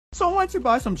So I went to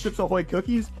buy some Chips Ahoy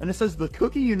cookies, and it says the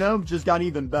cookie you know just got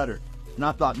even better. And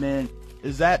I thought, man,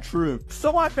 is that true?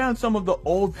 So I found some of the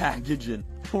old packaging.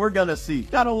 We're gonna see.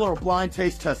 Got a little blind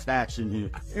taste test action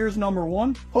here. Here's number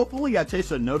one. Hopefully I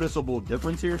taste a noticeable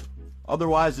difference here.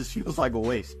 Otherwise, this feels like a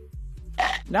waste.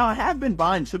 Now, I have been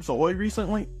buying Chips Ahoy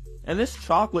recently, and this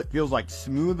chocolate feels like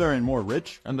smoother and more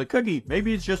rich. And the cookie,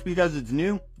 maybe it's just because it's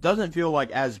new, doesn't feel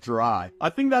like as dry. I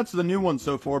think that's the new one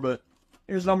so far, but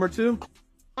here's number two.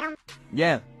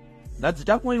 Yeah, that's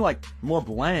definitely like more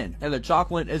bland, and the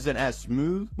chocolate isn't as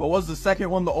smooth. But was the second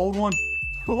one the old one?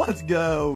 Let's go.